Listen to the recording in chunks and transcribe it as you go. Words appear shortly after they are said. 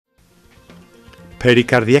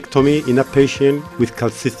Pericardiectomy in a patient with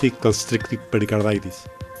calcific constrictive pericarditis.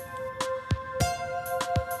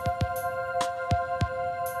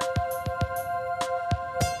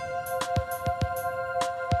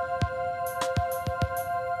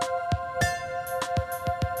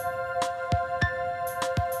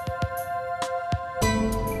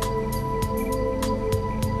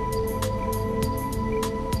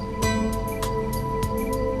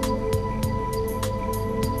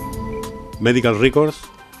 Medical records: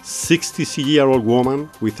 60-year-old woman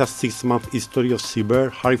with a 6-month history of severe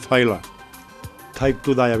heart failure, type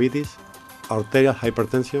 2 diabetes, arterial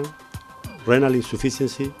hypertension, renal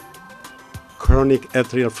insufficiency, chronic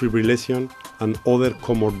atrial fibrillation, and other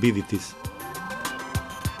comorbidities.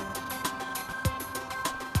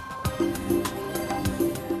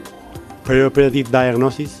 Perioperative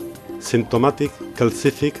diagnosis: symptomatic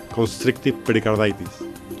calcific constrictive pericarditis.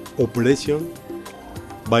 Operation: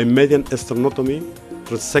 by median sternotomy,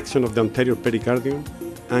 resection of the anterior pericardium,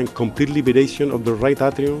 and complete liberation of the right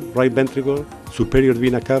atrium, right ventricle, superior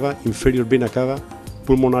vena cava, inferior vena cava,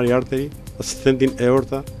 pulmonary artery, ascending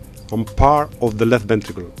aorta, and part of the left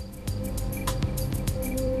ventricle.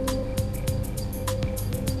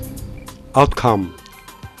 Outcome: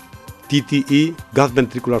 TTE, gut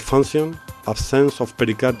ventricular function, absence of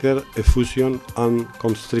pericardial effusion and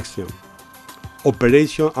constriction.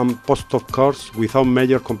 Operation and post-op course without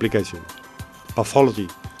major complications. Pathology: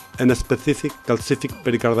 and specific calcific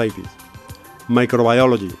pericarditis.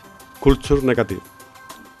 Microbiology: culture negative.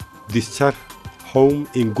 Discharge home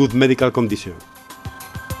in good medical condition.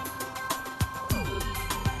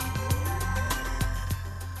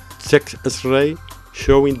 Chest X-ray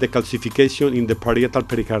showing the calcification in the parietal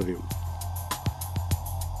pericardium.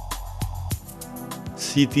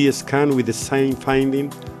 CT scan with the same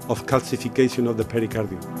finding of calcification of the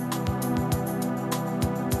pericardium.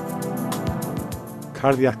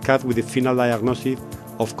 Cardiac cath with the final diagnosis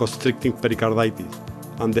of constricting pericarditis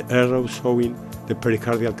and the arrow showing the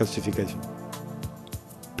pericardial calcification.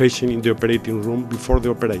 Patient in the operating room before the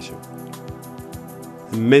operation.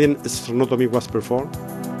 Median sternotomy was performed.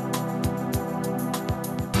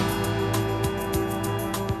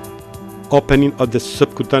 Opening of the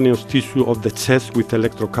subcutaneous tissue of the chest with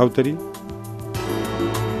electrocautery.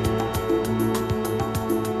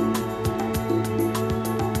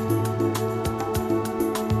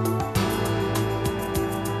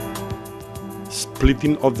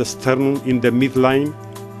 Splitting of the sternum in the midline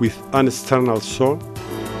with an external saw.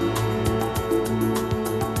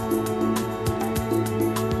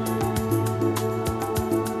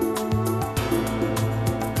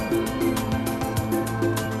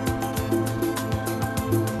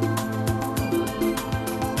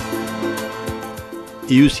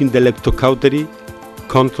 Using the electrocautery,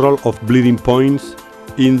 control of bleeding points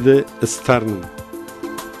in the sternum.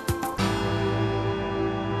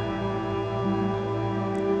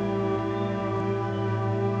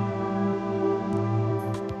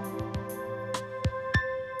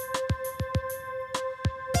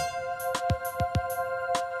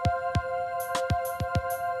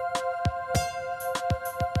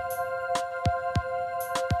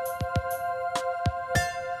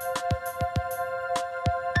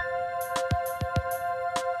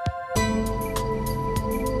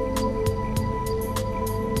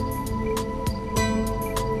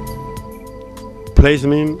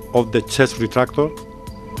 Placement of the chest retractor.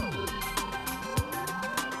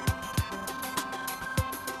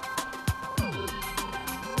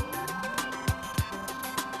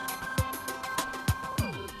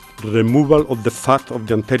 Removal of the fat of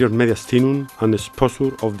the anterior mediastinum and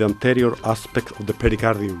exposure of the anterior aspect of the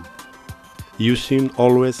pericardium, using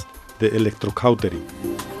always the electrocautery.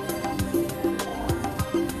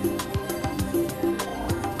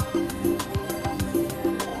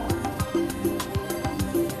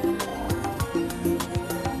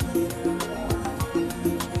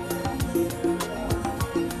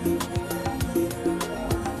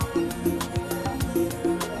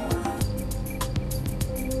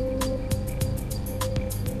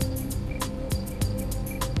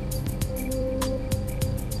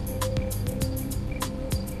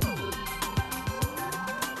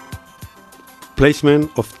 Placement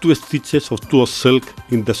of 2 stitches of tulle silk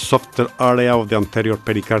in the softer area of the anterior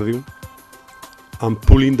pericardium and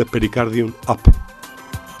pulling the pericardium up.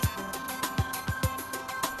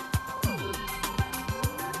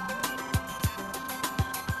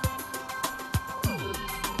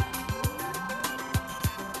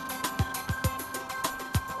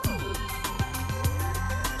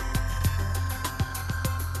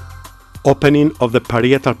 Opening of the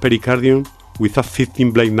parietal pericardium with a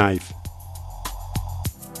 15-blade knife.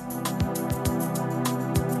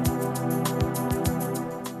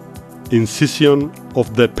 Incision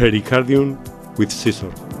of the pericardium with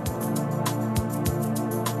scissor.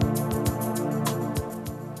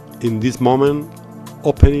 In this moment,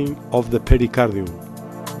 opening of the pericardium.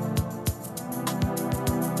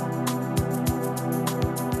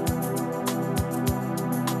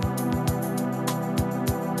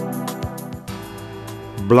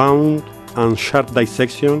 Blunt and sharp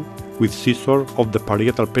dissection with scissor of the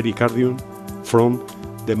parietal pericardium from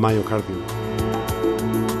the myocardium.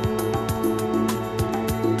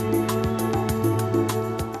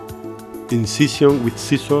 Incision with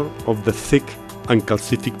scissor of the thick and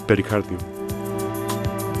calcific pericardium.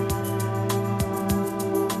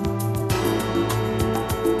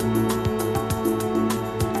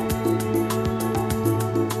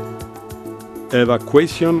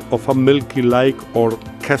 Evacuation of a milky-like or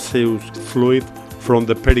caseous fluid from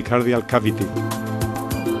the pericardial cavity.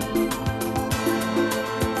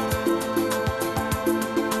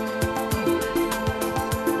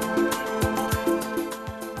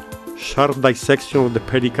 Sharp dissection of the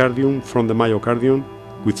pericardium from the myocardium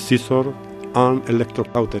with scissor and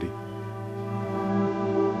electrocautery.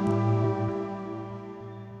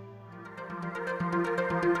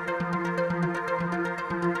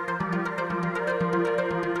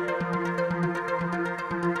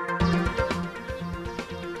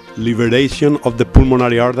 Liberation of the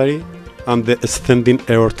pulmonary artery and the extending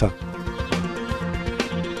aorta.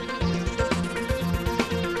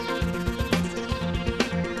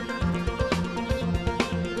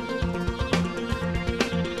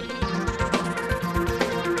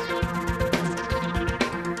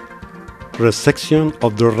 Resection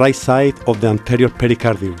of the right side of the anterior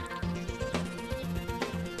pericardium.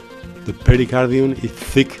 The pericardium is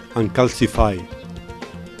thick and calcified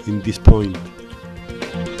in this point.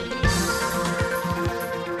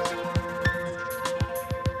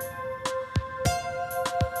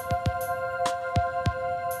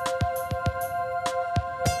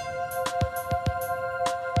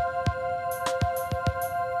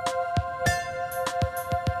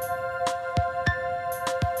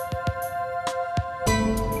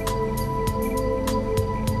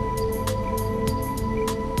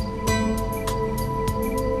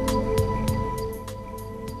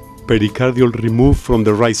 Pericardial remove from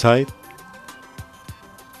the right side,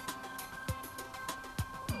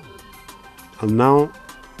 and now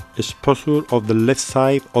exposure of the left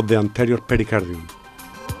side of the anterior pericardium.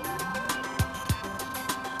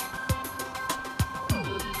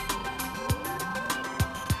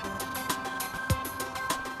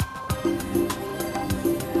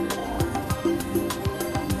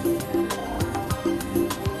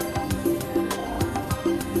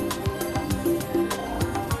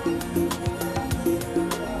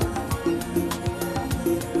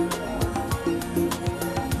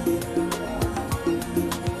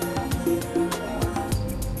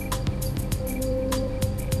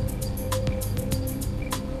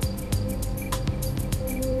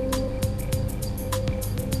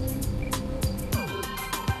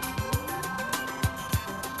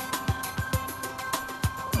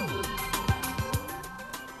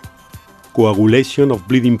 Coagulation of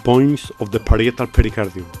bleeding points of the parietal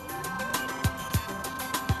pericardium.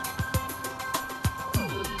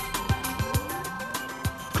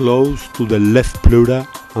 Close to the left pleura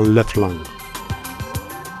and left lung.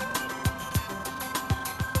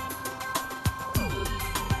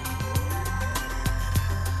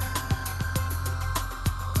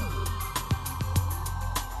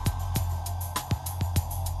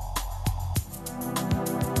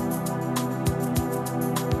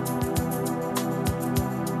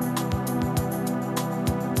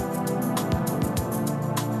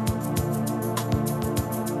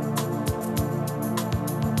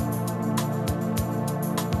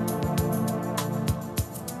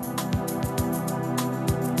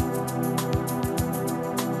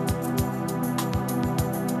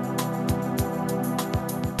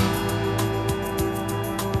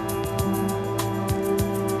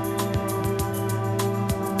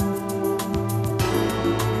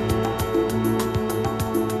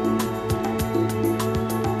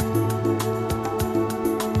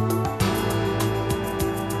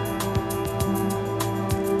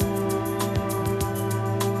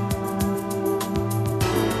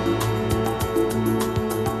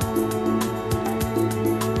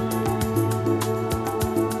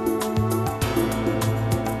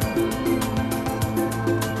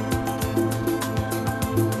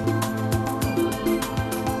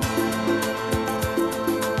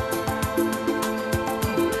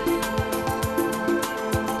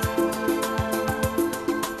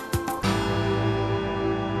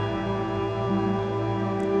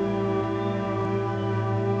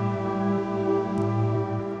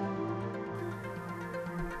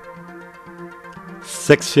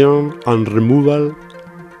 resection and removal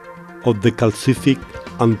of the calcific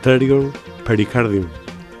anterior pericardium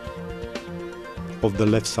of the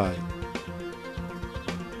left side.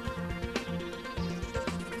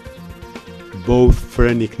 Both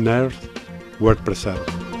phrenic nerves were preserved.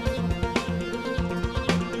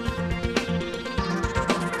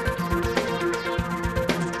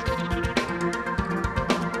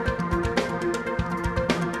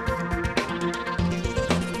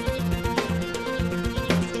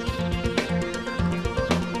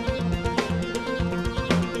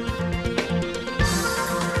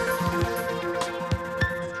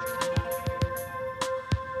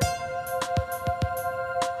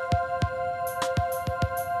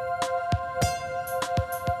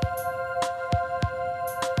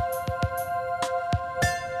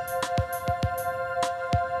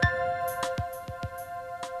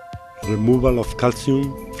 Removal of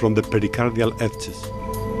calcium from the pericardial edges.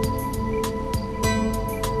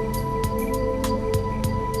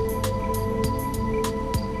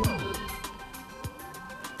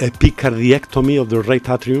 Epicardiectomy of the right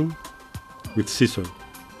atrium with scissors.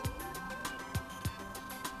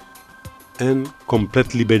 And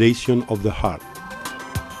complete liberation of the heart.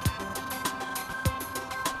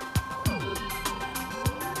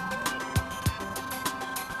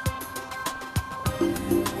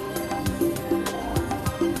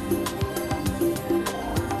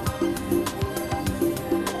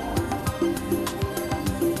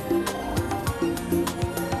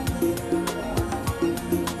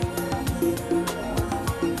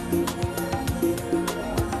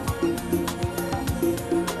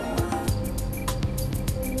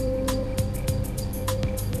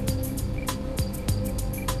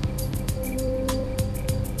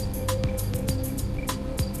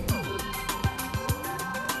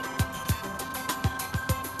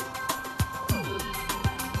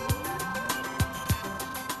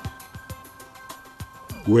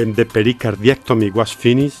 When the pericardiectomy was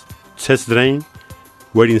finished, chest drains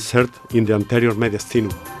were inserted in the anterior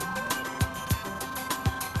mediastinum.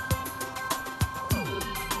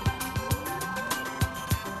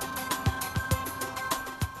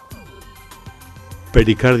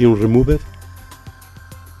 Pericardium removed.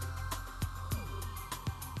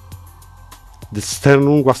 The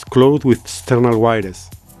sternum was closed with sternal wires.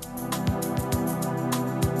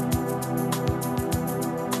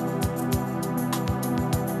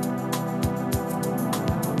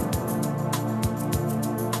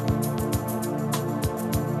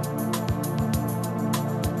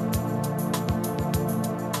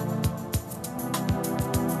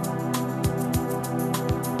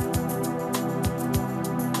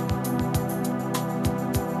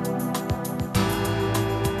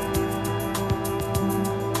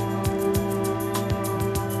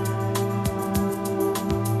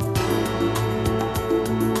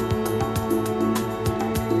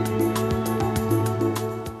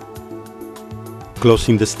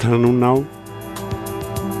 Closing the sternum now.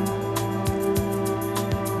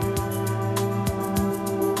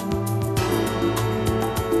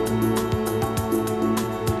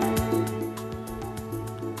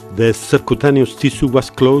 The subcutaneous tissue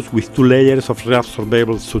was closed with 2 layers of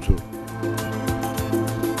reabsorbable suture.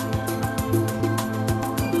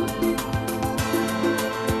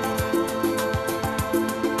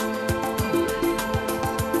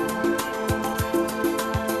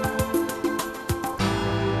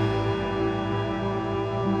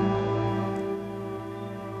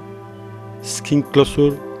 Skin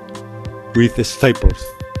closure with staples.